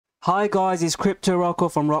Hi guys, it's Crypto Rocco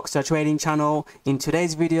from Rockstar Trading Channel. In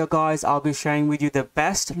today's video guys, I'll be sharing with you the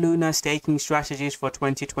best LUNA staking strategies for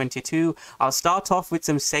 2022. I'll start off with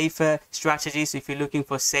some safer strategies. So if you're looking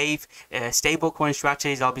for safe stablecoin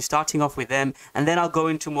strategies, I'll be starting off with them, and then I'll go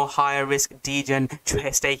into more higher risk degen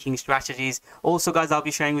staking strategies. Also guys, I'll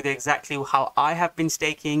be sharing with you exactly how I have been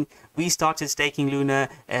staking. We started staking LUNA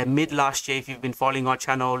mid last year. If you've been following our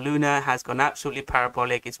channel, LUNA has gone absolutely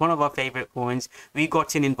parabolic. It's one of our favorite coins. We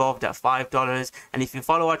got involved at $5, and if you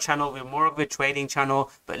follow our channel, we're more of a trading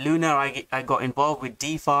channel, but LUNA I got involved with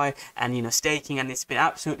DeFi and staking, and it's been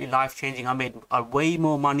absolutely life-changing. I made way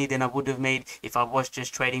more money than I would have made if I was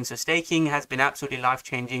just trading. So staking has been absolutely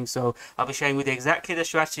life-changing. So I'll be sharing with you exactly the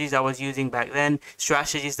strategies I was using back then,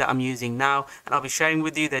 strategies that I'm using now, and I'll be sharing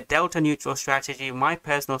with you the delta neutral strategy, my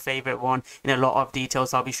personal favorite one, in a lot of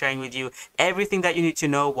details. I'll be sharing with you everything that you need to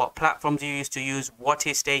know, what platforms you used to use, what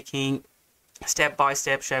is staking, step by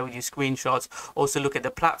step, share with you screenshots, also look at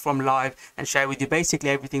the platform live and share with you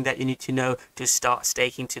basically everything that you need to know to start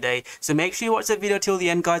staking today. So make sure you watch the video till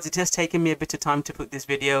the end guys. It has taken me a bit of time to put this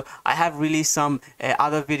video. I have released some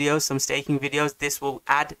other videos, some staking videos. This will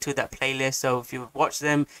add to that playlist, so if you watch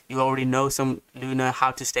them, you already know some LUNA,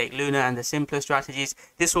 how to stake LUNA and the simpler strategies.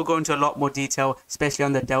 This will go into a lot more detail, especially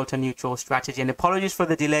on the delta neutral strategy. And apologies for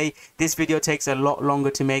the delay. This video takes a lot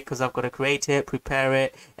longer to make because I've got to create it, prepare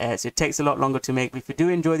it, so it takes a lot longer to make. But if you do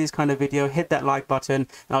enjoy this kind of video, hit that like button,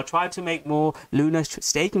 and I'll try to make more LUNA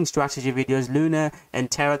staking strategy videos. LUNA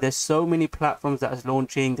and Terra, there's so many platforms that is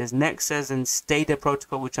launching. There's Nexus and Stader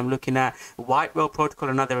protocol, which I'm looking at, White Whale protocol,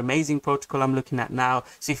 another amazing protocol I'm looking at now.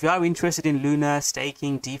 So if you are interested in LUNA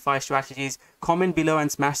staking DeFi strategies, comment below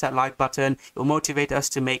and smash that like button. It will motivate us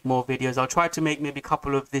to make more videos. I'll try to make maybe a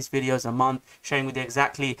couple of these videos a month, sharing with you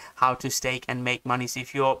exactly how to stake and make money. So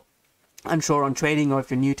if you're unsure on trading, or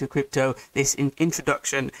if you're new to crypto, this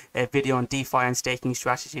introduction video on DeFi and staking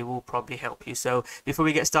strategy will probably help you. So before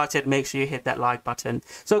we get started, make sure you hit that like button.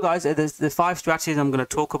 So guys, there's the 5 strategies I'm going to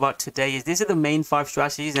talk about today. These are the main 5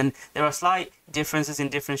 strategies, and there are slight differences in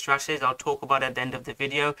different strategies I'll talk about at the end of the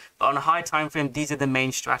video, but on a high time frame, these are the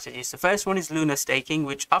main strategies. The first one is LUNA staking,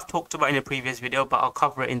 which I've talked about in a previous video, but I'll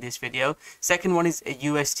cover it in this video. Second one is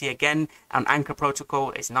aUST, again an Anchor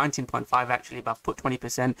protocol. It's 19.5 actually, but I've put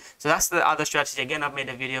 20%, so that's the other strategy. Again, I've made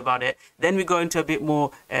a video about it. Then we go into a bit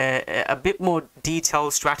more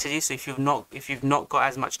detailed strategy. So if you've not got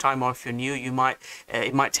as much time, or if you're new, you might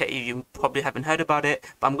it might take you probably haven't heard about it,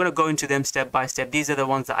 but I'm going to go into them step by step. These are the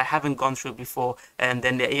ones that I haven't gone through before, and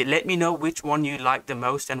then let me know which one you like the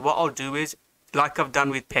most. And what I'll do is, like I've done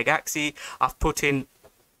with PegAxi, I've put in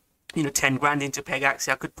 10 grand into PegAxi.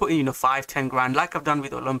 I could put in 5-10 grand, like I've done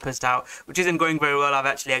with Olympus DAO, which isn't going very well. I've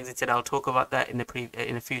actually exited. I'll talk about that in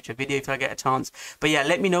a future video if I get a chance. But yeah,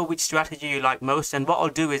 let me know which strategy you like most, and what I'll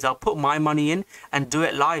do is I'll put my money in and do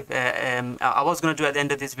it live. I was going to do it at the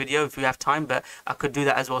end of this video if you have time, but I could do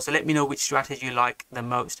that as well. So let me know which strategy you like the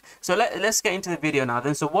most. So let's get into the video now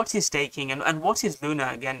then. So what is staking and what is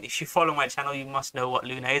LUNA? Again, if you follow my channel, you must know what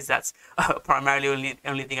LUNA is. That's primarily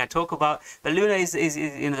only thing I talk about. But LUNA is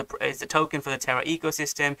the token for the Terra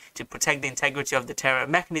ecosystem to protect the integrity of the Terra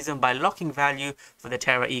mechanism by locking value for the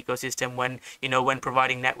Terra ecosystem. When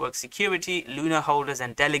providing network security, LUNA holders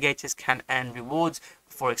and delegators can earn rewards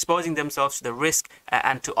for exposing themselves to the risk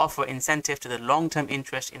and to offer incentive to the long-term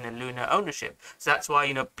interest in the LUNA ownership. So that's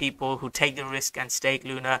why people who take the risk and stake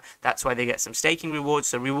LUNA, that's why they get some staking rewards.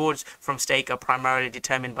 So rewards from stake are primarily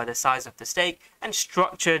determined by the size of the stake and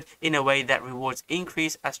structured in a way that rewards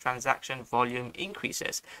increase as transaction volume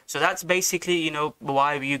increases. So that's basically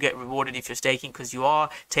why you get rewarded if you're staking, because you are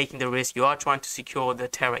taking the risk, you are trying to secure the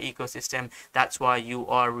Terra ecosystem. That's why you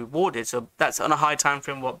are rewarded. So that's on a high time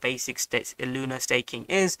frame what basic LUNA staking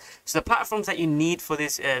is. So the platforms that you need for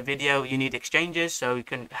this video, you need exchanges. So you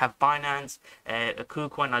can have Binance, a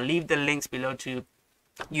KuCoin. I'll leave the links below to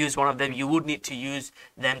use one of them. You would need to use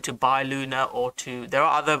them to buy LUNA, or there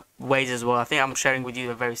are other ways as well. I think I'm sharing with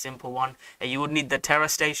you a very simple one. You would need the Terra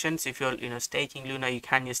Station. So if you're staking LUNA, you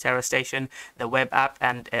can use Terra Station, the web app,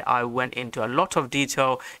 and I went into a lot of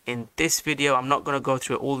detail in this video. I'm not going to go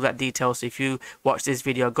through all that detail. So if you watch this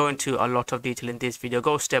video, go into a lot of detail in this video,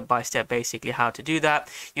 go step by step basically how to do that.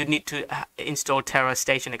 You'd need to install Terra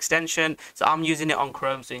Station extension. So I'm using it on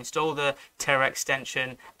Chrome, so install the Terra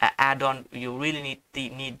extension add-on. You really need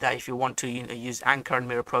that if you want to use Anchor and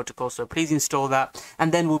Mirror protocol. So please install that,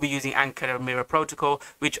 and then we'll be using Anchor and Mirror protocol,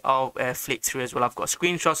 which I'll flick through as well. I've got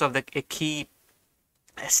screenshots of the key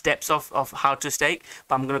steps of how to stake,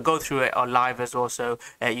 but I'm going to go through it on live as well, so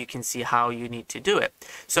you can see how you need to do it.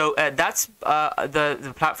 So that's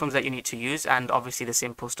the platforms that you need to use, and obviously the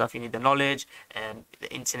simple stuff, you need the knowledge,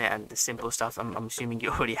 the internet, and the simple stuff. I'm assuming you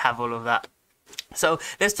already have all of that. So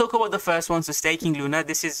let's talk about the first one. So staking Luna,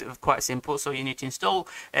 this is quite simple. So you need to install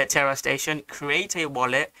Terra Station, create a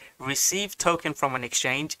wallet, receive token from an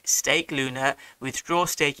exchange, stake Luna, withdraw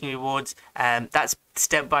staking rewards. That's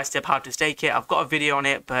step by step how to stake it. I've got a video on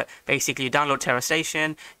it, but basically you download Terra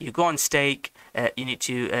Station, you go on stake. You need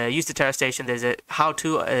to use the Terra Station. There's a how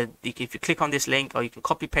to, if you click on this link, or you can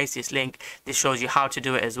copy paste this link, this shows you how to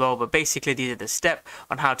do it as well. But basically these are the steps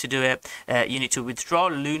on how to do it. You need to withdraw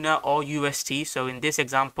Luna or UST. So in this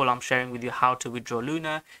example, I'm sharing with you how to withdraw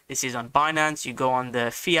Luna. This is on Binance. You go on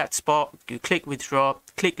the fiat spot, you click withdraw,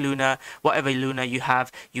 click Luna, whatever Luna you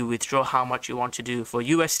have, you withdraw how much you want to do. For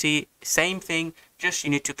UST, same thing. Just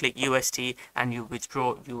you need to click UST and you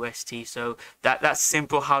withdraw UST. So that's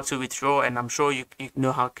simple how to withdraw, and I'm sure you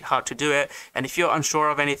know how to do it. And if you're unsure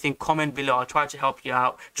of anything, comment below. I'll try to help you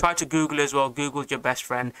out. Try to Google as well. Google's your best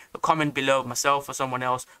friend. But comment below. Myself or someone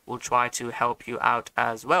else will try to help you out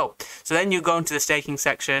as well. So then you go into the staking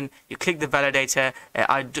section. You click the validator.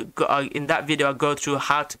 In that video I go through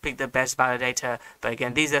how to pick the best validator. But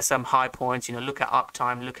again, these are some high points. You know, look at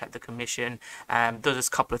uptime, look at the commission. Those are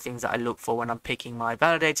a couple of things that I look for when I'm picking my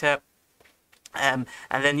validator. And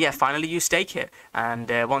then yeah, finally you stake it, and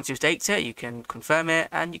once you've staked it, you can confirm it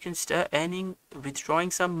and you can start withdrawing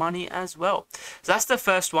some money as well. So that's the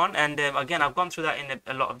first one, and again, I've gone through that in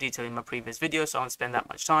a lot of detail in my previous video, so I won't spend that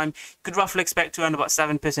much time. You could roughly expect to earn about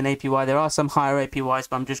 7% APY. There are some higher APYs,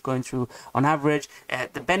 but I'm just going through on average.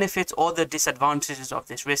 The benefits or the disadvantages of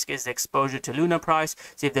this risk is the exposure to Luna price.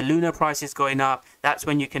 So if the Luna price is going up, that's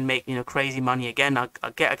when you can make, you know, crazy money. Again, I'll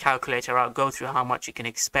get a calculator, I'll go through how much you can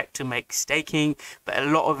expect to make staking. But a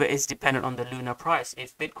lot of it is dependent on the Luna price.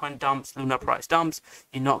 If Bitcoin dumps, Luna price dumps,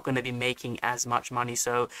 you're not going to be making as much money.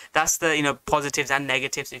 So that's the, you know, positives and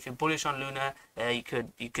negatives. If you're bullish on Luna, you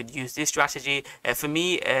could use this strategy. For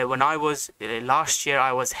me, when I was last year,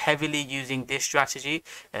 I was heavily using this strategy.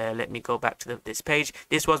 Let me go back to this page.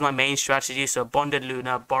 This was my main strategy. So bonded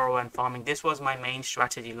Luna, borrow and farming. This was my main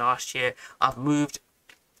strategy last year. I've moved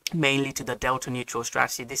mainly to the delta neutral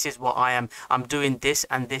strategy. This is what I'm doing this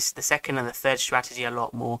and this, the second and the third strategy, a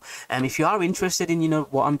lot more. If you are interested in, you know,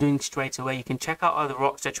 what I'm doing straight away, you can check out our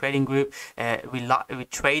Rockstar trading group. We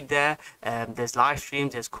trade there. There's live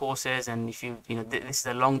streams, there's courses, and if you know, this is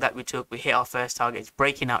the long that we took. We hit our first target. It's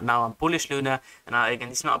breaking out now. I'm bullish Luna, and again,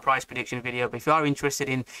 it's not a price prediction video, but if you are interested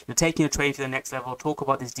in, you know, taking your trade to the next level, talk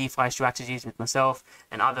about these DeFi strategies with myself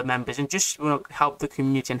and other members, and just, you know, help the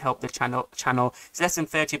community and help the channel. It's less than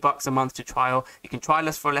 $30 a month to trial. You can trial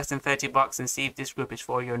us for less than $30 and see if this group is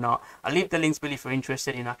for you or not. I'll leave the links below if you're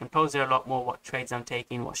interested. You know, I can post there a lot more, what trades I'm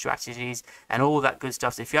taking, what strategies, and all that good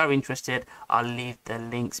stuff. So if you are interested, I'll leave the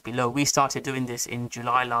links below. We started doing this in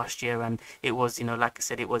July last year, and it was, you know, like I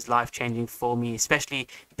said, it was life-changing for me, especially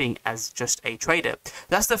being as just a trader.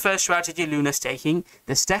 That's the first strategy, Luna staking.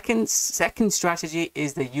 The second strategy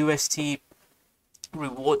is the UST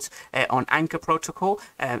rewards on Anchor protocol.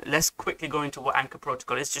 Let's quickly go into what Anchor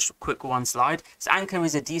protocol is, just a quick one slide. So Anchor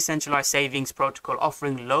is a decentralized savings protocol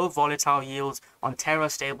offering low volatile yields on Terra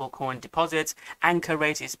stablecoin deposits. Anchor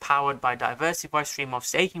rate is powered by diversified stream of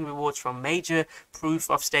staking rewards from major proof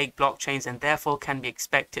of stake blockchains, and therefore can be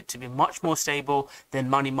expected to be much more stable than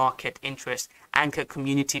money market interest. Anchor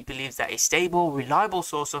community believes that a stable, reliable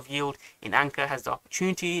source of yield in Anchor has the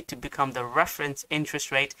opportunity to become the reference interest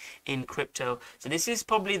rate in crypto. So this is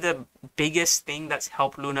probably the biggest thing that's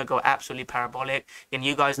helped Luna go absolutely parabolic. And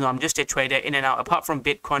you guys know I'm just a trader in and out. Apart from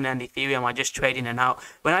Bitcoin and Ethereum, I just trade in and out.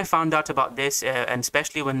 When I found out about this, and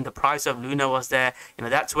especially when the price of Luna was there, you know,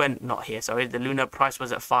 that's when, not here, sorry, the Luna price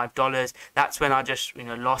was at $5. That's when I just, you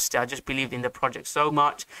know, lost it. I just believed in the project so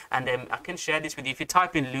much. And I can share this with you. If you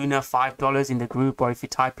type in Luna $5 in the group, or if you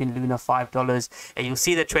type in Luna $5, you'll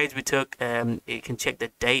see the trades we took. You can check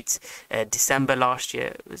the dates. December last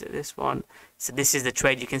year, was it this one? So this is the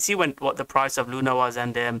trade. You can see what the price of Luna was,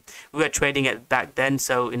 and we were trading it back then.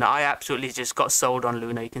 So, you know, I absolutely just got sold on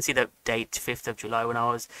Luna. You can see the date, 5th of July, when I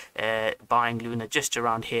was buying Luna, just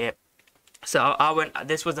around here. So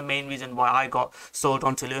this was the main reason why I got sold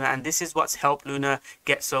onto Luna, and this is what's helped Luna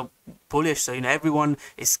get so bullish. So, you know, everyone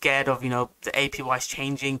is scared of, you know, the APYs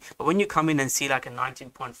changing, but when you come in and see like a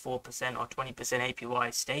 19.4% or 20%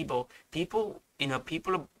 APY stable, people, you know,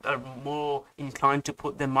 people are more inclined to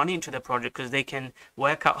put their money into the project because they can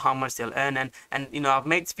work out how much they'll earn. And you know, I've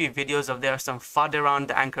made a few videos of, there are some FUD around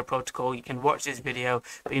the Anchor protocol. You can watch this video,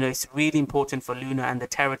 but you know, it's really important for Luna and the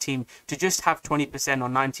Terra team to just have 20% or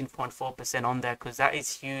 19.4% on there, because that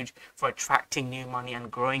is huge for attracting new money and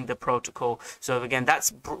growing the protocol. So again,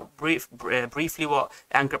 that's briefly what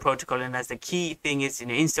Anchor protocol, and as the key thing is, you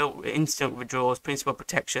know, instant withdrawals, principal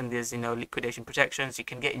protection, there's, you know, liquidation protections, you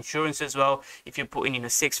can get insurance as well. If you're putting, you know,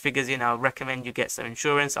 6 figures in, I'll recommend you get some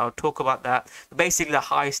insurance. I'll talk about that. But basically, the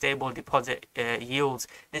high stable deposit yields,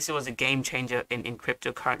 this was a game changer in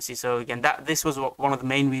cryptocurrency. So again, this was one of the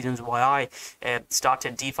main reasons why I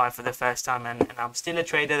started DeFi for the first time, and I'm still a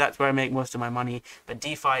trader. That's where I make most of my money, but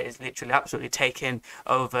DeFi is literally absolutely taken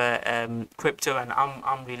over crypto, and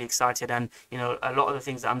I'm really excited. And you know, a lot of the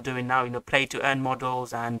things that I'm doing now, you know, play to earn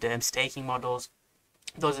models and staking models,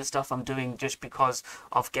 those are stuff I'm doing just because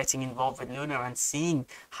of getting involved with Luna and seeing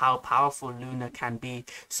how powerful Luna can be.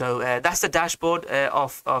 So that's the dashboard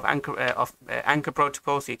of Anchor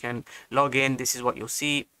protocol. So you can log in. This is what you'll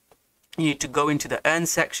see. You need to go into the earn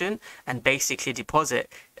section and basically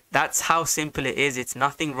deposit. That's how simple it is. It's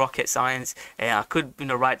nothing rocket science. I could, you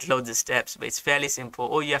know, write loads of steps, but it's fairly simple.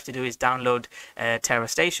 All you have to do is download Terra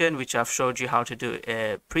Station, which I've showed you how to do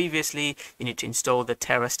previously. You need to install the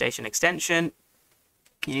Terra Station extension.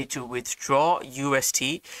 You need to withdraw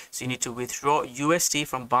UST. So you need to withdraw UST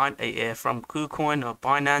from KuCoin or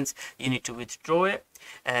Binance. You need to withdraw it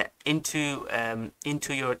into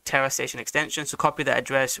your Terra Station extension. So copy that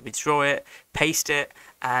address, withdraw it, paste it,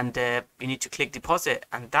 and you need to click deposit,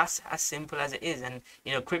 and that's as simple as it is. And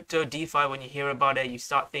you know, crypto DeFi, when you hear about it, you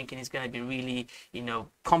start thinking it's going to be really, you know,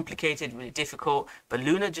 complicated, really difficult, but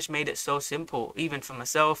Luna just made it so simple, even for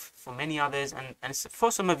myself, for many others, and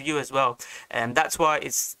for some of you as well. And that's why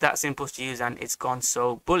it's that simple to use, and it's gone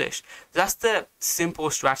so bullish. That's the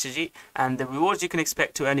simple strategy, and the rewards you can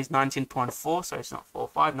expect to earn is 19.4. So it's not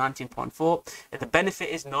 4.5, 19.4. The benefit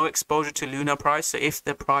is no exposure to Luna price. So if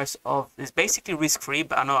the price of is basically risk-free,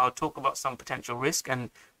 but I know I'll talk about some potential risk and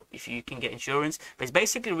if you can get insurance, but it's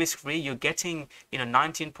basically risk-free. You're getting, you know,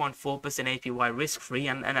 19.4% APY risk-free,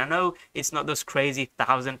 and I know it's not those crazy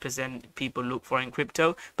 1000% people look for in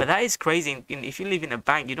crypto, but that is crazy. If you live in a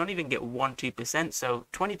bank, you don't even get 1-2%. So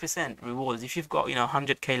 20% rewards if you've got, you know,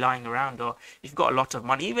 100k lying around, or you've got a lot of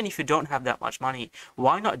money. Even if you don't have that much money,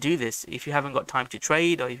 why not do this? If you haven't got time to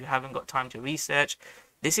trade, or if you haven't got time to research,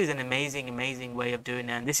 this is an amazing way of doing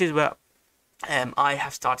it, and this is where I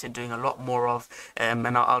have started doing a lot more of,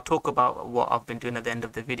 and I'll talk about what I've been doing at the end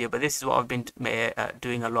of the video, but this is what I've been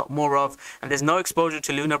doing a lot more of. And there's no exposure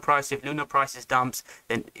to Luna price. If Luna price is dumps,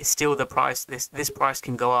 then it's still the price, this price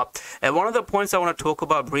can go up. One of the points I want to talk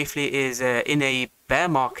about briefly is in a bear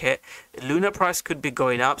market, Luna price could be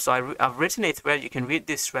going up. So I've written a thread. You can read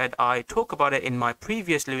this thread. I talk about it in my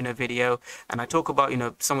previous Luna video, and I talk about, you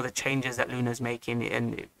know, some of the changes that Luna's making,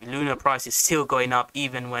 and Luna price is still going up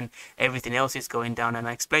even when everything else is going down, and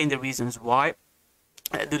I explain the reasons why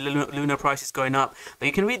the Luna price is going up. But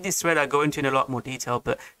you can read this thread. I go into in a lot more detail,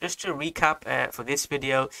 but just to recap for this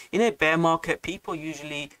video, in a bear market, people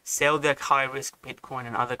usually sell their high risk Bitcoin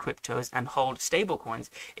and other cryptos and hold stable coins.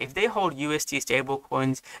 If they hold USD stable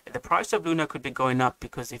coins, the price of Luna could be going up,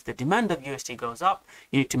 because if the demand of USD goes up,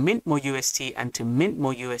 you need to mint more UST, and to mint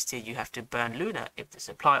more UST you have to burn Luna. If the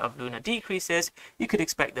supply of Luna decreases, you could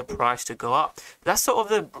expect the price to go up. That's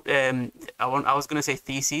sort of the I was going to say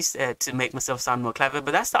thesis to make myself sound more clever,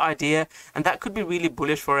 but that's the idea, and that could be really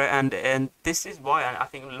bullish for it. And this is why I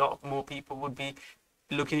think a lot more people would be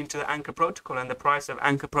looking into the Anchor protocol, and the price of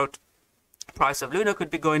price of Luna could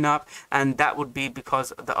be going up, and that would be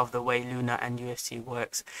because of the way Luna and UST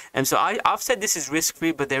works. And so I've said this is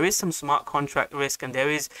risk-free, but there is some smart contract risk, and there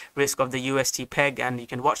is risk of the UST peg, and you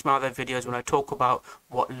can watch my other videos when I talk about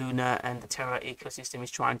what Luna and the Terra ecosystem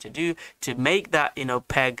is trying to do to make that, you know,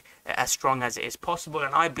 peg as strong as it is possible.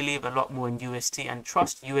 And I believe a lot more in UST and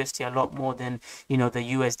trust UST a lot more than, you know, the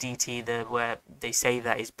USDT, where they say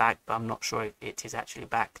that is backed, but I'm not sure if it is actually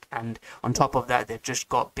backed. And on top of that, they've just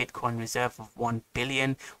got Bitcoin reserve of 1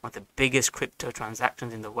 billion, one of the biggest crypto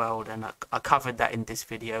transactions in the world, and I covered that in this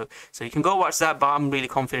video, so you can go watch that. But I'm really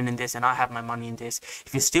confident in this, and I have my money in this.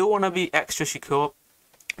 If you still want to be extra secure,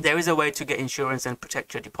 there is a way to get insurance and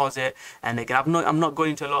protect your deposit. And again, I'm not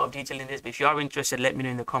going into a lot of detail in this, but if you are interested, let me know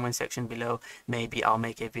in the comment section below. Maybe I'll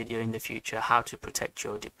make a video in the future how to protect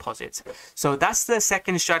your deposits. So that's the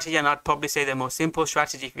second strategy, and I'd probably say the most simple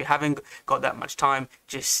strategy. If you haven't got that much time,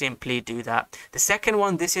 just simply do that. The second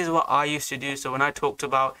one, this is what I used to do. So when I talked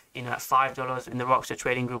about, you know, at $5 in the Rockstar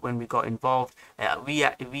trading group when we got involved,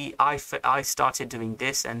 I started doing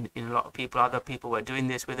this, and, you know, a lot of other people were doing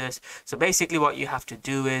this with us. So basically what you have to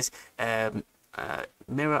do is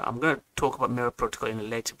mirror. I'm going to talk about mirror protocol in a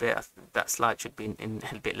later bit. That slide should be in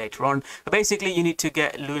a bit later on. But basically you need to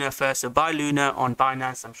get Luna first. So buy Luna on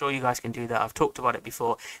Binance. I'm sure you guys can do that. I've talked about it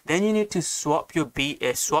before. Then you need to swap your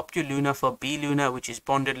Luna for bLuna, which is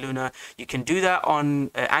bonded Luna. You can do that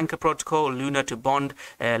on Anchor protocol, Luna to bond.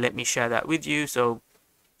 Let me share that with you. So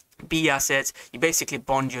B assets, you basically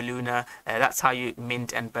bond your Luna. That's how you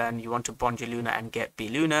mint and burn. You want to bond your Luna and get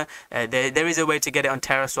bLuna. There is a way to get it on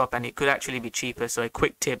TerraSwap, and it could actually be cheaper. So a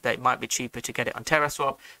quick tip, that it might be cheaper to get it on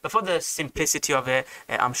TerraSwap, but for the simplicity of it,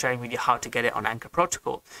 I'm sharing with you how to get it on Anchor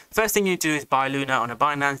protocol. First thing you do is buy Luna on a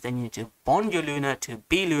Binance. Then you need to bond your Luna to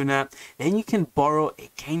bLuna. Then you can borrow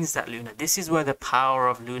against that Luna. This is where the power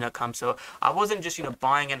of Luna comes. So I wasn't just, you know,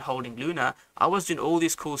 buying and holding Luna. I was doing all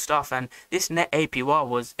this cool stuff, and this net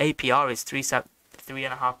APR is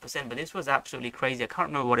 3.5%, but this was absolutely crazy. I can't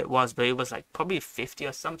remember what it was, but it was like probably 50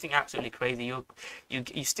 or something absolutely crazy. You're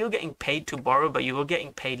still getting paid to borrow, but you were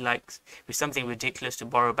getting paid like with something ridiculous to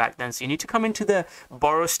borrow back then. So you need to come into the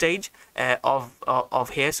borrow stage of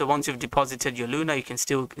here. So once you've deposited your Luna, you can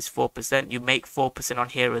still, it's 4%. You make 4% on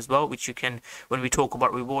here as well, which you can, when we talk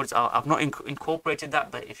about rewards, I've not incorporated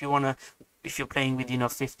that, but if you want to, if you're playing with, you know,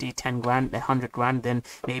 50, 10 grand, 100 grand, then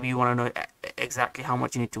maybe you want to know exactly how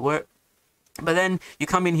much you need to work. But then you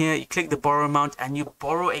come in here, you click the borrow amount, and you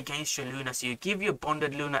borrow against your Luna. So you give your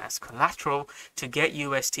bonded Luna as collateral to get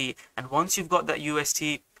UST. And once you've got that UST,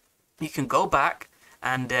 you can go back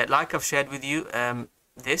and like I've shared with you,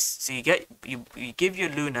 this, so you give your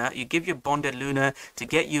Luna, you give your bonded Luna to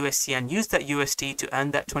get UST, and use that UST to earn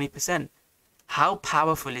that 20%. How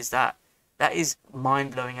powerful is that? That is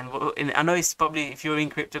mind-blowing. And I know it's probably, if you're in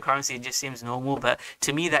cryptocurrency, it just seems normal, but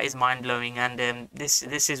to me that is mind-blowing. And this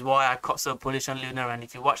is why I got so bullish on Luna. And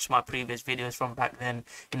if you watched my previous videos from back then,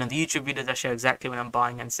 you know, the YouTube videos, I show exactly when I'm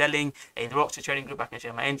buying and selling. In the Rockstar trading group, I can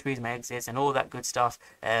show my entries, my exits, and all that good stuff.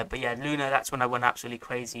 But yeah, Luna, that's when I went absolutely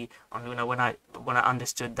crazy on Luna, when I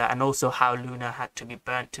understood that, and also how Luna had to be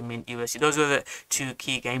burnt to mint USD. Those were the two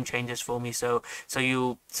key game changers for me. So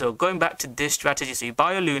going back to this strategy, so you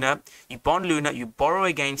buy a Luna, you bond Luna, you borrow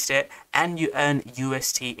against it, and you earn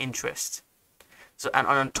UST interest. So, and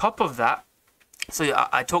on top of that, so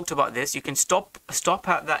I talked about this, you can stop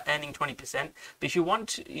at that earning 20%, but if you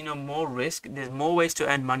want, you know, more risk, there's more ways to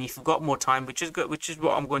earn money if you've got more time, which is good, which is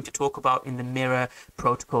what I'm going to talk about in the mirror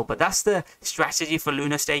protocol. But that's the strategy for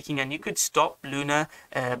Luna staking, and you could stop Luna,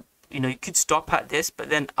 you know, you could stop at this, but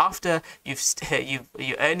then after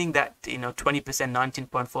you're earning that, you know, 20%,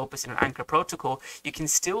 19.4% on Anchor protocol, you can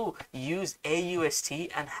still use aUST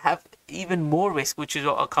and have even more risk, which is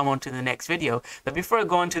what I'll come on to in the next video. But before I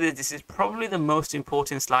go on to this is probably the most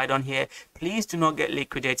important slide on here. Please do not get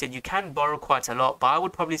liquidated. You can borrow quite a lot, but I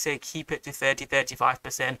would probably say keep it to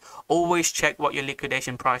 30-35%. Always check what your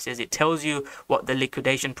liquidation price is. It tells you what the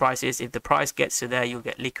liquidation price is. If the price gets to there, you'll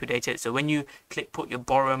get liquidated. So when you click put your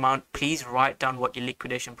borrow amount, please write down what your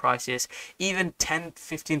liquidation price is, even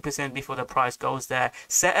 10-15% before the price goes there.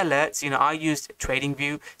 Set alerts. You know, I used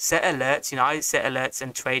TradingView. Set alerts. You know, I set alerts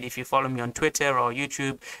and trade. If you follow me on Twitter or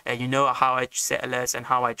YouTube, you know how I set alerts and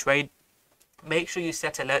how I trade. Make sure you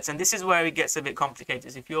set alerts, and this is where it gets a bit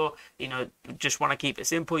complicated. If you're, you know, just want to keep it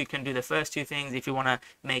simple, you can do the first two things. If you want to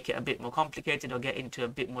make it a bit more complicated or get into a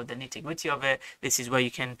bit more the nitty-gritty of it, this is where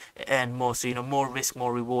you can earn more. So, you know, more risk,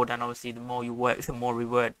 more reward, and obviously the more you work, the more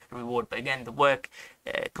reward. But again, the work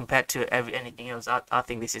compared to anything else, I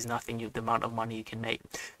think this is nothing. The amount of money you can make.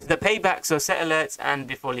 So the payback, so set alerts and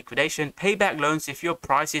before liquidation. Payback loans, if your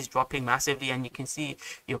price is dropping massively and you can see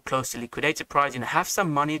you're close to liquidated price, you know, have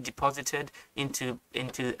some money deposited into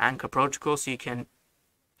Anchor protocol, so you can,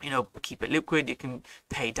 you know, keep it liquid. You can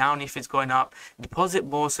pay down if it's going up, deposit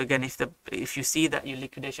more. So again, if you see that your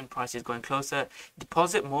liquidation price is going closer,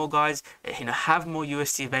 deposit more, guys. You know, have more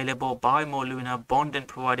USD available, buy more Luna, bond and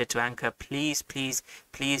provide it to Anchor. Please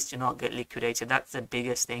do not get liquidated. That's the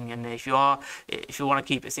biggest thing. And if you want to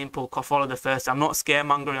keep it simple, follow the first. I'm not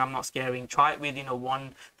scaremongering, I'm not scaring. Try it with, you know,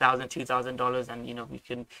 $1,000, $2,000, and, you know, we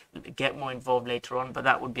can get more involved later on, but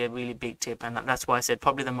that would be a really big tip, and that's why I said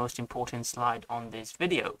probably the most important slide on this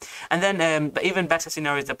video. note. And then but even better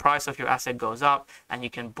scenario is the price of your asset goes up and you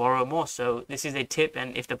can borrow more. So this is a tip,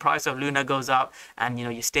 and if the price of Luna goes up and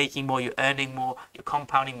you're staking more, you're earning more, you're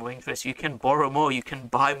compounding more interest, you can borrow more, you can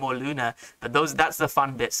buy more Luna. But that's the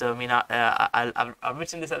fun bit. So I mean, I've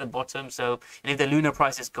written this at the bottom. So if the Luna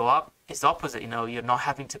prices go up, it's the opposite. You're not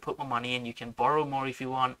having to put more money in, you can borrow more if you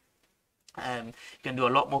want. You can do a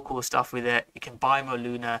lot more cool stuff with it. You can buy more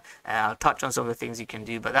Luna. I'll touch on some of the things you can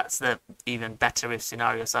do, but that's the even better if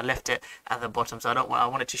scenario. So I left it at the bottom. So I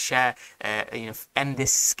wanted to share, end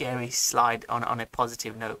this scary slide on a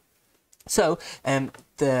positive note. So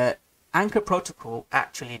the Anchor protocol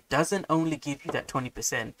actually doesn't only give you that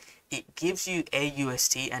 20%. It gives you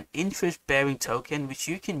aUST, an interest-bearing token, which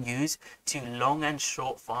you can use to long and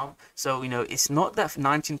short farm. So, it's not that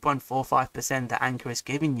 19.45% that Anchor is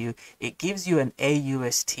giving you. It gives you an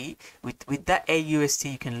aUST. With that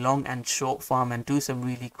aUST, you can long and short farm and do some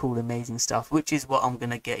really cool, amazing stuff, which is what I'm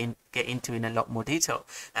going to get into in a lot more detail.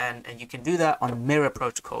 And you can do that on Mirror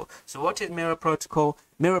Protocol. So what is Mirror Protocol?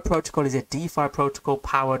 Mirror Protocol is a DeFi protocol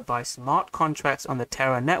powered by smart contracts on the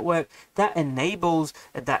Terra network that enables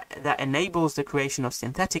the creation of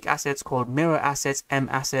synthetic assets called mirror assets, M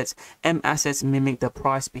assets. M assets mimic the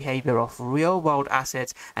price behavior of real-world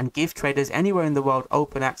assets and give traders anywhere in the world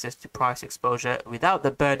open access to price exposure without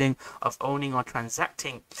the burden of owning or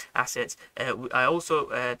transacting assets. I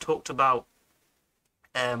also talked about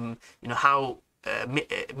how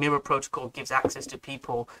Mirror Protocol gives access to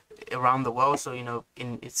people around the world. So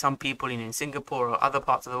in some people in Singapore or other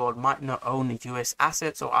parts of the world might not own US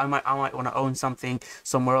assets, or I might want to own something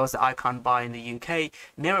somewhere else that I can't buy in the UK.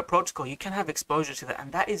 Mirror Protocol, you can have exposure to that,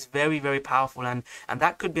 and that is very, very powerful, and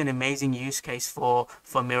that could be an amazing use case for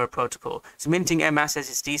Mirror Protocol. So minting M assets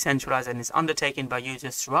is decentralized and is undertaken by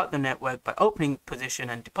users throughout the network. By opening position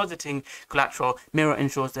and depositing collateral, Mirror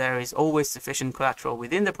ensures there is always sufficient collateral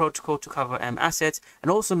within the protocol to cover M assets,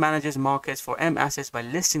 and also manages markets for M assets by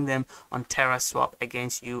listing them on Terra Swap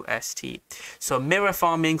against UST. So mirror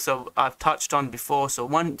farming, so I've touched on before. So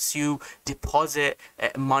once you deposit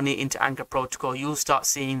money into Anchor Protocol, you'll start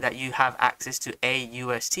seeing that you have access to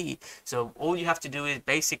aUST. So all you have to do is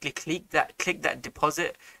basically click that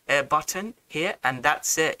deposit button here, and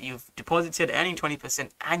that's it. You've deposited, earning 20%,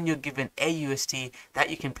 and you're given aUST that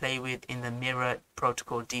you can play with in the Mirror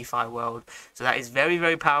Protocol DeFi world. So that is very,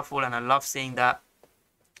 very powerful, and I love seeing that.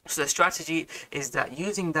 So the strategy is that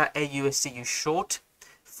using that aUST, you short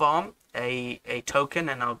farm a token,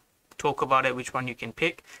 and I'll talk about it, which one you can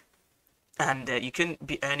pick, and you can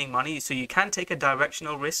be earning money. So you can take a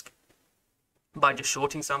directional risk by just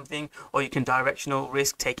shorting something, or you can directional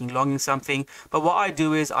risk taking longing something. But what I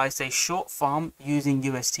do is I say short farm using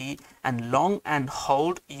UST and long and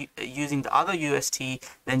hold using the other UST,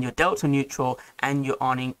 then you're delta neutral and you're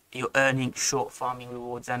earning short farming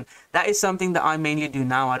rewards. And that is something that I mainly do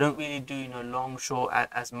now. I don't really do long short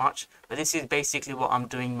as much, but this is basically what I'm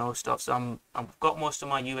doing most of. So I've got most of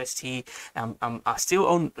my UST. I still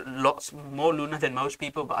own lots more Luna than most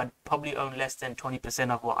people, but I probably own less than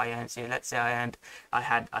 20% of what I earn. So let's say I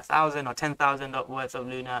had 1,000 or 10,000 worth of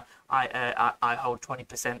Luna. I hold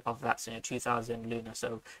 20% of that, so 2,000 Luna.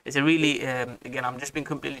 So it's a really again, I'm just being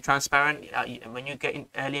completely transparent. When you get in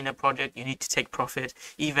early in a project, you need to take profit.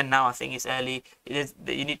 Even now, I think it's early.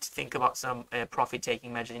 You need to think about some profit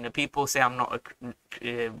taking measures. People say I'm not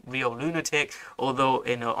a real lunatic, although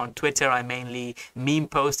on Twitter I mainly meme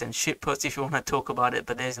post and shit post if you want to talk about it.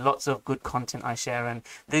 But there's lots of good content I share, and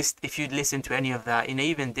this, if you listen to any of that,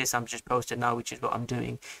 even this I'm just posted now, which is what I'm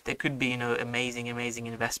doing. There could be amazing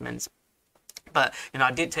investments. But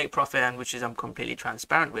I did take profit, and which is I'm completely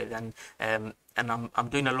transparent with, and I'm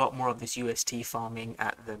doing a lot more of this UST farming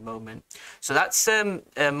at the moment. So that's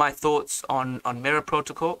my thoughts on Mirror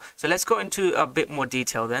Protocol. So let's go into a bit more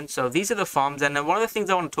detail then. So these are the farms, and then one of the things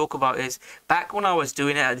I want to talk about is back when I was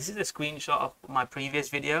doing it. This is a screenshot of my previous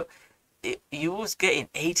video. You was getting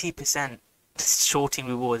 80% shorting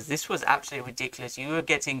rewards. This was absolutely ridiculous. You were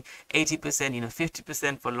getting 80%,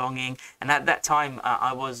 50% for longing, and at that time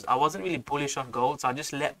I wasn't really bullish on gold, so I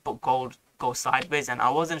just let gold go sideways, and I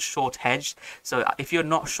wasn't short hedged. So if you're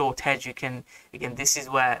not short hedged, you can, again, this is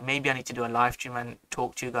where maybe I need to do a live stream and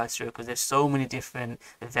talk to you guys through, because there's so many different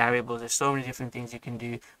variables, there's so many different things you can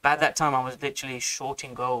do. But at that time I was literally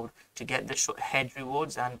shorting gold to get the short hedge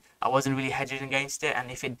rewards, and I wasn't really hedging against it. And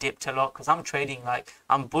if it dipped a lot, because I'm trading, like,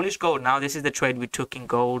 I'm bullish gold now. This is the trade we took in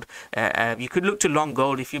gold. You could look to long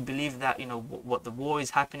gold if you believe that what the war is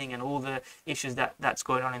happening and all the issues that's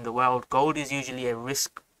going on in the world. Gold is usually a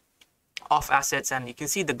risk off assets, and you can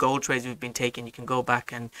see the gold trades we've been taking. You can go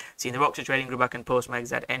back and see in the Rockstar Trading Group, I can post my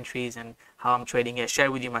exact entries and how I'm trading it,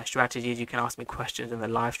 share with you my strategies. You can ask me questions in the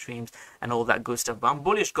live streams and all that good stuff. But I'm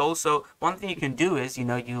bullish gold, so one thing you can do is, you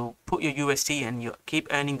know, you put your UST and you keep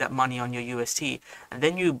earning that money on your UST, and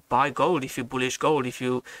then you buy gold if you're bullish gold. If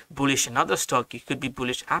you bullish another stock, you could be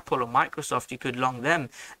bullish Apple or Microsoft, you could long them.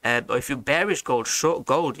 Or if you bearish gold, short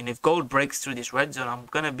gold. And if gold breaks through this red zone, I'm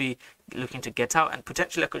gonna be looking to get out, and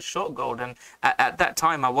potentially I could short gold. And at that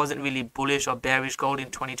time I wasn't really bullish or bearish gold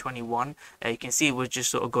in 2021. You can see it was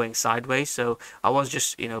just sort of going sideways, so I was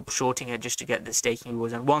just, you know, shorting it just to get the staking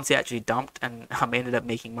rewards. And once it actually dumped and I ended up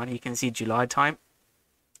making money, you can see July time,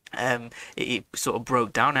 it sort of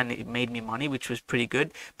broke down and it made me money, which was pretty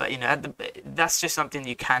good. But you know, that's just something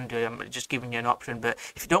you can do. I'm just giving you an option. But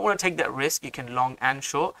if you don't want to take that risk, you can long and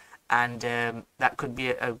short, and that could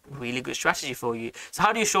be a really good strategy for you. So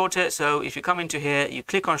how do you short it? So if you come into here, you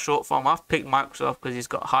click on short form. I've picked Microsoft because it's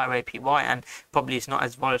got higher APY and probably it's not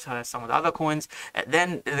as volatile as some of the other coins.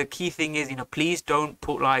 Then the key thing is, you know, please don't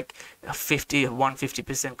put like a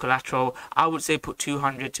 150% collateral. I would say put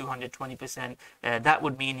 220%. That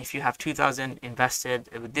would mean if you have 2,000 invested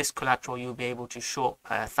with this collateral, you'll be able to short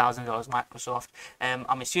 $1,000 Microsoft.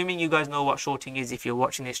 I'm assuming you guys know what shorting is if you're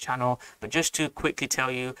watching this channel, but just to quickly tell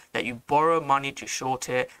you that you borrow money to short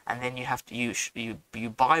it, and then you have to you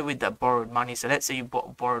buy with that borrowed money. So let's say you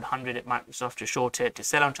borrowed 100 at Microsoft to short it, to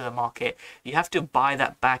sell onto the market. You have to buy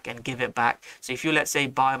that back and give it back. So if you, let's say,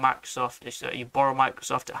 buy Microsoft, so you borrow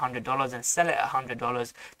Microsoft at $100 and sell it at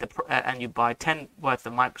 $100, and you buy 10 worth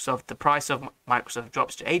of Microsoft, the price of Microsoft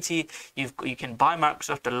drops to 80. You can buy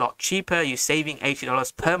Microsoft a lot cheaper. You're saving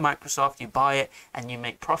 $80 per Microsoft. You buy it and you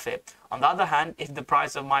make profit. On the other hand, if the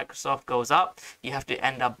price of Microsoft goes up, you have to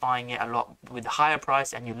end up buying it a lot with a higher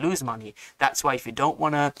price and you lose money. That's why if you don't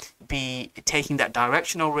want to be taking that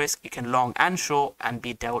directional risk, you can long and short and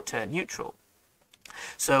be delta neutral.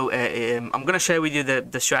 So I'm going to share with you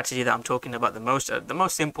the strategy that I'm talking about the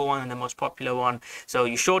most simple one and the most popular one. So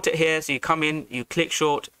you short it here. So you come in, you click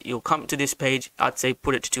short, you'll come to this page. I'd say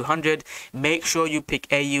put it to 200. Make sure you pick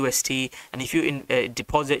aUST, and if you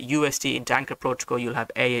deposit UST into Anchor Protocol, you'll have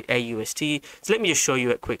aUST. So let me just show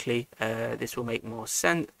you it quickly. This will make more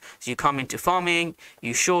sense. So you come into farming,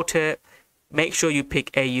 you short it. Make sure you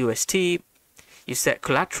pick aUST. You set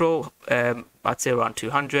collateral, I'd say around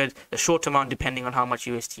 200, the short amount depending on how much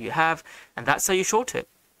UST you have, and that's how you short it.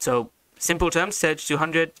 So simple terms, search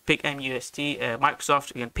 200, pick MUST,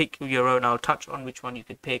 Microsoft. You can pick your own. I'll touch on which one you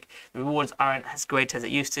could pick. The rewards aren't as great as it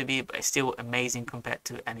used to be, but it's still amazing compared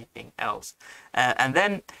to anything else. And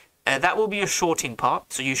then that will be your shorting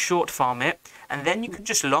part. So you short farm it, and then you can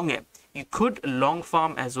just long it. You could long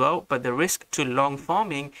farm as well, but the risk to long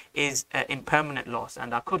farming is impermanent loss,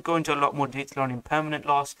 and I could go into a lot more detail on impermanent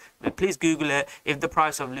loss, but please Google it. If the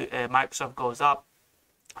price of Microsoft goes up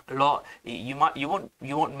a lot, you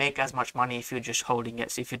won't make as much money if you're just holding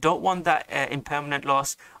it. So if you don't want that impermanent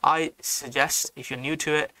loss, I suggest, if you're new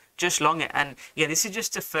to it, just long it. And yeah, this is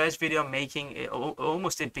just the first video I'm making,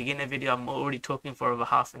 almost a beginner video. I'm already talking for over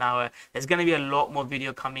half an hour. There's going to be a lot more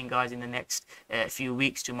video coming, guys, in the next few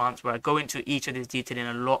weeks to months, where I go into each of these detail in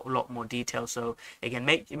a lot more detail. So again,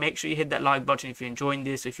 make sure you hit that like button if you're enjoying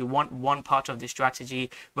this. If you want one part of this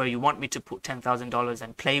strategy where you want me to put $10,000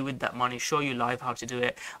 and play with that money, show you live how to do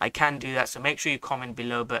it, I can do that. So make sure you comment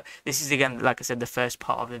below. But this is, again, like I said, the first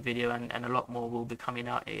part of the video, and a lot more will be coming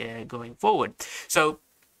out going forward. So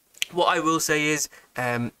what I will say is,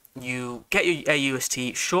 you get your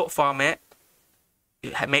aUST, short farm it,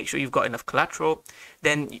 make sure you've got enough collateral.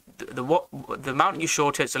 Then the amount you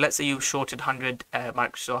shorted, so let's say you shorted 100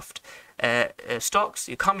 Microsoft stocks,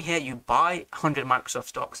 you come here, you buy 100 Microsoft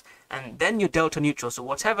stocks, and then you're delta neutral. So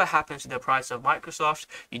whatever happens to the price of Microsoft,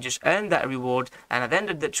 you just earn that reward, and at the end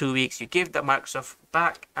of the 2 weeks, you give that Microsoft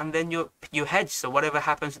back, and then you hedge. So whatever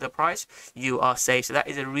happens to the price, you are safe. So that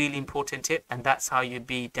is a really important tip, and that's how you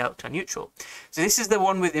be delta neutral. So this is the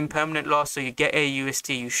one with impermanent loss. So you get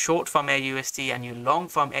aUST, you short from aUST, and you long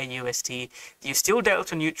from aUST. You still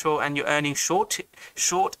delta neutral, and you're earning short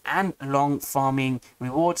and long farming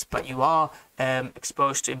rewards, but you are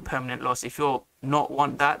exposed to impermanent loss. If you're not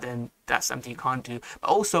want that, then that's something you can't do. But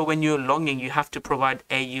also, when you're longing, you have to provide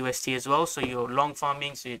aUST as well. So you're long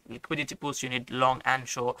farming, so liquidity pools, you need long and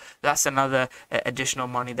short. That's another additional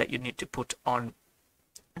money that you need to put on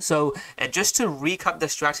So just to recap the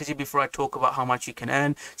strategy before I talk about how much you can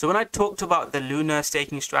earn. So when I talked about the LUNA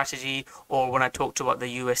staking strategy, or when I talked about the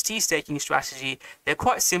UST staking strategy, they're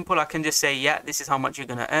quite simple. I can just say, yeah, this is how much you're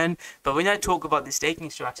going to earn. But when I talk about the staking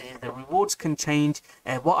strategy, the rewards can change.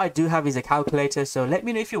 What I do have is a calculator. So let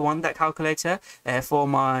me know if you want that calculator. For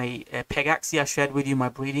my Pegaxi, I shared with you my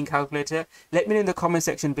breeding calculator. Let me know in the comment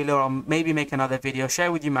section below. I'll maybe make another video,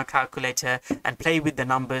 share with you my calculator and play with the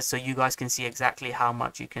numbers so you guys can see exactly how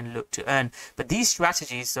much you can look to earn. But these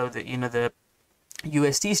strategies, so that the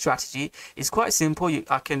USD strategy is quite simple.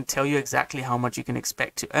 I can tell you exactly how much you can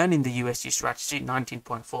expect to earn in the USD strategy,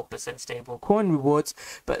 19.4% stable coin rewards.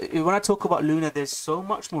 But when I talk about Luna, there's so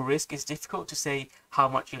much more risk. It's difficult to say how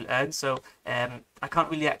much you'll earn. So I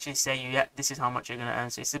can't really actually say this is how much you're going to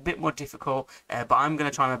earn. So it's a bit more difficult, but I'm going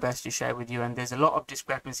to try my best to share with you. And there's a lot of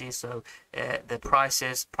discrepancies. So the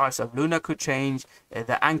price of Luna could change,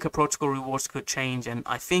 the Anchor protocol rewards could change, and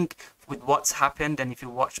I think with what's happened, and if you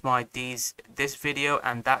watch this video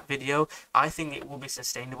and that video, I think it will be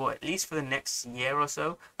sustainable at least for the next year or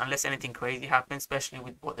so, unless anything crazy happens, especially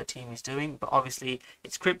with what the team is doing. But obviously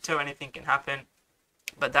it's crypto, anything can happen.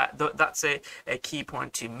 But that's a key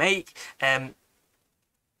point to make.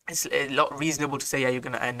 It's a lot reasonable to say, yeah, you're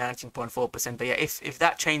going to earn 19.4%. But yeah, if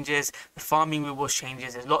that changes, the farming rewards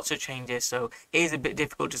changes, there's lots of changes. So it is a bit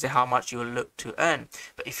difficult to say how much you'll look to earn.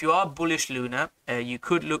 But if you are bullish Luna, you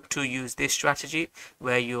could look to use this strategy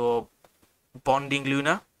where you're bonding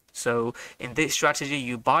Luna. So in this strategy,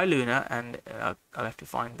 you buy Luna, and I'll have to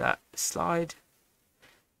find that slide,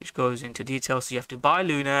 which goes into details. So you have to buy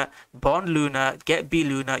Luna, bond Luna, get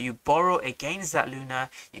bLuna, you borrow against that Luna,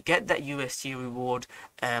 you get that UST reward,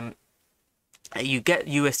 you get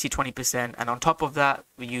UST 20%, and on top of that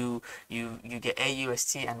you get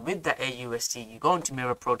aUST, and with that aUST you go into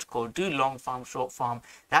Mirror Protocol, do long farm, short farm.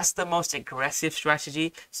 That's the most aggressive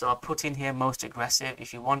strategy, so I'll put in here most aggressive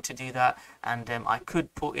if you want to do that. And I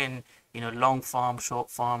could put in long farm, short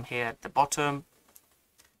farm here at the bottom,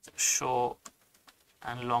 so short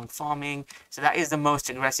and long farming. So that is the most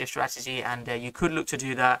aggressive strategy, and you could look to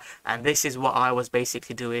do that. And this is what I was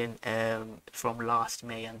basically doing from last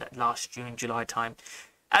May and last June, July time.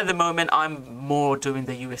 At the moment, I'm more doing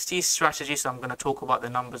the UST strategy, so I'm going to talk about the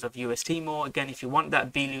numbers of UST more. Again, if you want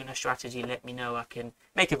that bLuna strategy, let me know. I can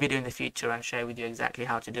make a video in the future and share with you exactly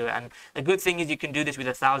how to do it. And the good thing is you can do this with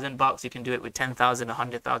 $1,000. You can do it with 10,000,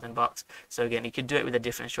 100,000 bucks. So again, you can do it with the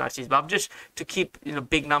different strategies. But I'm just to keep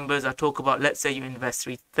big numbers. I talk about, let's say you invest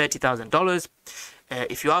 $30,000.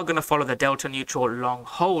 If you are going to follow the delta neutral long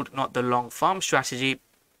hold, not the long farm strategy,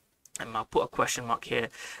 and I'll put a question mark here.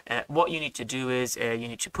 What you need to do is you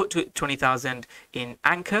need to put 20,000 in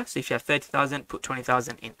Anchor. So if you have 30,000, put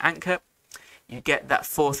 20,000 in Anchor. You get that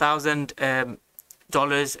 $4,000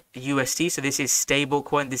 USD. So this is stable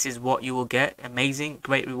coin. This is what you will get. Amazing,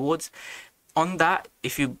 great rewards. On that,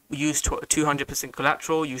 if you use 200%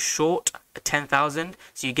 collateral, you short 10,000.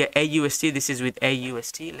 So you get aUST. This is with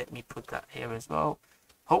aUST. Let me put that here as well.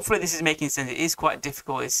 Hopefully this is making sense. It is quite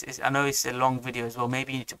difficult. I know it's a long video as well.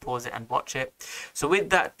 Maybe you need to pause it and watch it. So with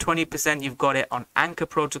that 20%, you've got it on Anchor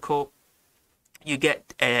Protocol. You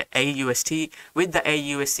get aUST. With the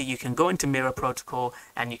aUST, you can go into Mirror Protocol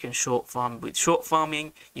and you can short farm. With short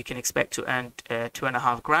farming, you can expect to earn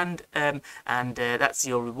 2.5 grand, and that's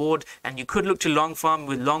your reward. And you could look to long farm.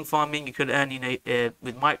 With long farming, you could earn,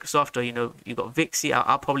 with Microsoft, or you got Vixie.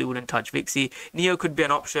 I probably wouldn't touch Vixie. Neo could be an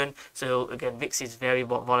option. So again, Vixie is very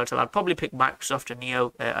volatile. I'd probably pick Microsoft or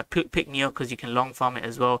Neo. I'd pick Neo because you can long farm it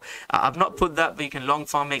as well. I've not put that, but you can long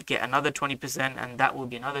farm it, get another 20%, and that will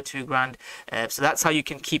be another 2 grand. So that's how you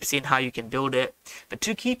can keep seeing how you can build it. But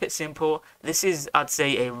to keep it simple, this is, I'd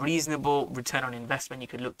say, a reasonable return on investment you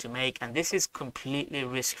could look to make, and this is completely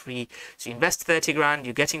risk-free. So you invest 30 grand,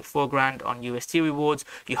 you're getting 4 grand on UST rewards,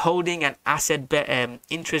 you're holding an asset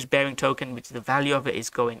interest-bearing token, which the value of it is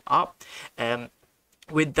going up.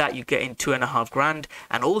 With that, you get in 2.5 grand,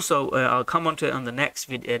 and also I'll come on to it on the next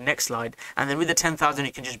slide. And then with the 10,000,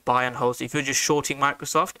 you can just buy and hold. So if you're just shorting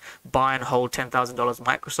Microsoft, buy and hold $10,000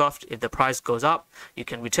 Microsoft. If the price goes up, you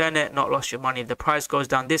can return it, not lost your money. If the price goes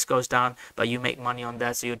down, this goes down, but you make money on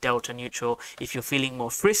that, so you're delta neutral. If you're feeling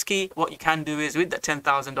more frisky, what you can do is with that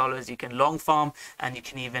 $10,000, you can long farm, and you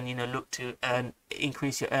can even look to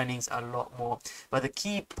increase your earnings a lot more. But the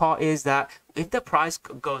key part is that if the price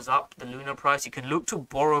goes up, the Luna price, you can look to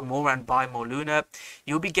borrow more and buy more Luna.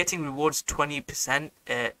 You'll be getting rewards 20%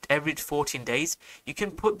 every 14 days. You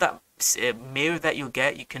can put that mirror that you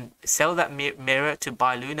get, you can sell that mirror to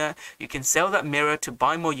buy Luna. You can sell that mirror to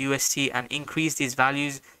buy more UST and increase these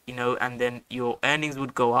values, you know, and then your earnings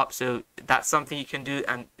would go up. So that's something you can do,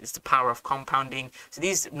 and it's the power of compounding. So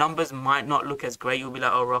these numbers might not look as great. You'll be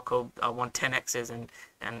like, oh, Rocco, I want 10x's, and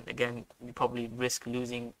again, you probably risk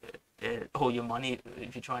losing all your money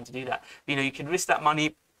if you're trying to do that. You know, you can risk that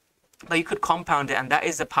money, but you could compound it, and that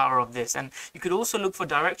is the power of this. And you could also look for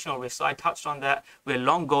directional risk. So I touched on that. We're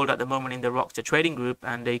long gold at the moment in the Rockstar trading group,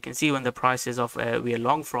 and you can see when the prices of we are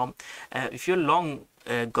long from. If you're long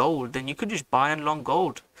gold, then you could just buy and long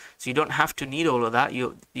gold, so you don't have to need all of that.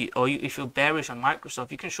 If you're bearish on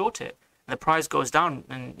Microsoft, you can short it. The price goes down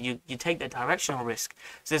and you take the directional risk.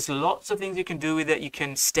 So there's lots of things you can do with it. You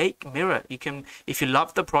can stake mirror. You can, if you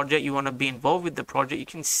love the project, you want to be involved with the project, you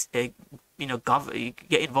can you know, you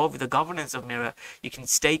get involved with the governance of mirror. You can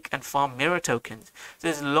stake and farm mirror tokens. So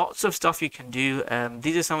there's lots of stuff you can do.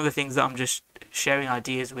 These are some of the things that I'm just sharing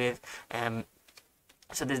ideas with.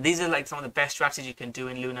 So these are like some of the best strategies you can do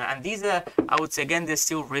in Luna, and these are, I would say, again, there's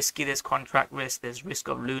still risky. There's contract risk, there's risk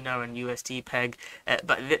of Luna and UST peg,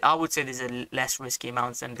 but I would say there's a less risky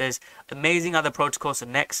amounts, and there's amazing other protocols. So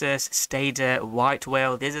Nexus, Stader, White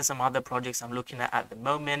Whale, these are some other projects I'm looking at the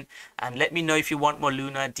moment. And let me know if you want more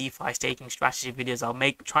Luna DeFi staking strategy videos.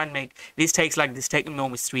 I'll try and make this. This taking me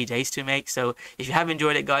almost 3 days to make. So if you have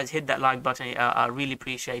enjoyed it, guys, hit that like button. I really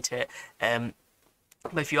appreciate it.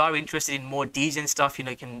 But if you are interested in more degen stuff, you know,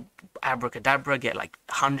 you can abracadabra, get like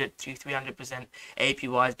 100 to 300%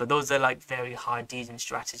 APYs, but those are like very hard degen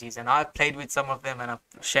strategies. And I've played with some of them, and I've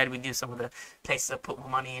shared with you some of the places I put my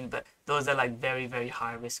money in, but those are like very, very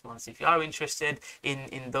high risk ones. If you are interested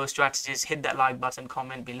in those strategies, hit that like button,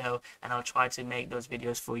 comment below, and I'll try to make those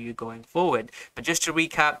videos for you going forward. But just to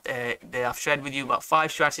recap, I've shared with you about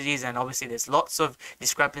 5 strategies, and obviously there's lots of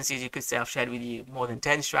discrepancies. You could say I've shared with you more than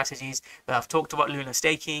 10 strategies, but I've talked about Luna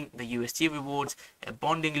staking, the UST rewards,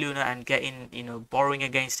 bonding Luna and getting, you know, borrowing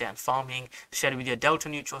against it and farming. Shared with you a delta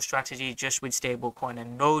neutral strategy just with stablecoin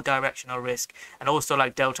and no directional risk, and also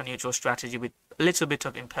like delta neutral strategy with a little bit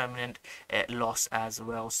of impermanent loss as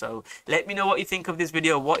well. So let me know what you think of this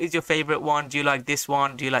video. What is your favorite one? Do you like this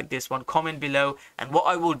one? Do you like this one? Comment below. And what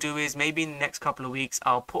I will do is maybe in the next couple of weeks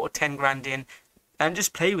I'll put a 10 grand in and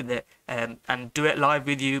just play with it and do it live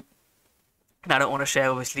with you. I don't want to share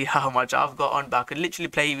obviously how much I've got on, but I could literally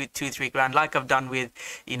play with 2-3 grand like I've done with,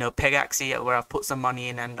 you know, pegaxi, where I've put some money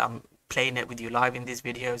in and I'm playing it with you live in these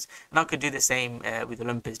videos. And I could do the same with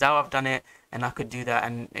Olympus DAO. I've done it, and I could do that,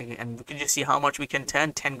 and we could just see how much we can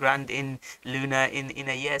turn 10 grand in Luna in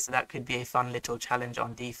a year. So that could be a fun little challenge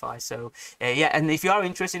on DeFi. So yeah, and if you are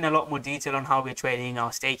interested in a lot more detail on how we're trading,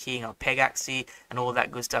 our staking, our pegaxi, and all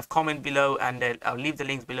that good stuff, comment below, and I'll leave the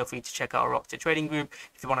links below for you to check out our Rockstar trading group.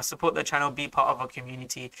 If you want to support the channel, be part of our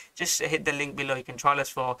community, just hit the link below. You can trial us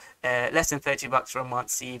for less than $30 for a month,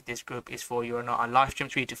 see if this group is for you or not. I live stream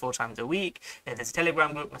 3 to 4 times a week. There's a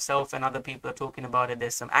Telegram group, myself and other people are talking about it.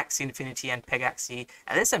 There's some Axie Infinity and pegaxi,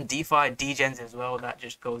 and there's some DeFi degens as well that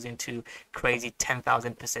just goes into crazy 10,000%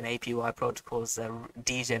 APY protocols,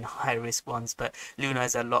 degen high risk ones. But Luna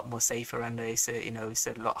is a lot more safer, and it's a, you know, it's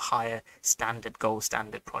a lot higher standard, gold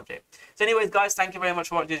standard project. So anyways, guys, thank you very much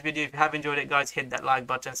for watching this video. If you have enjoyed it, guys, hit that like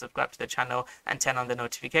button, subscribe to the channel, and turn on the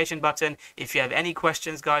notification button. If you have any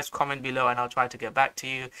questions, guys, comment below and I'll try to get back to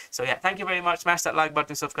you. So yeah, thank you very much. Smash that like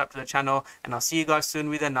button, subscribe to the channel, and I'll see you guys soon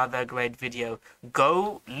with another great video.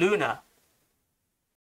 Go Luna!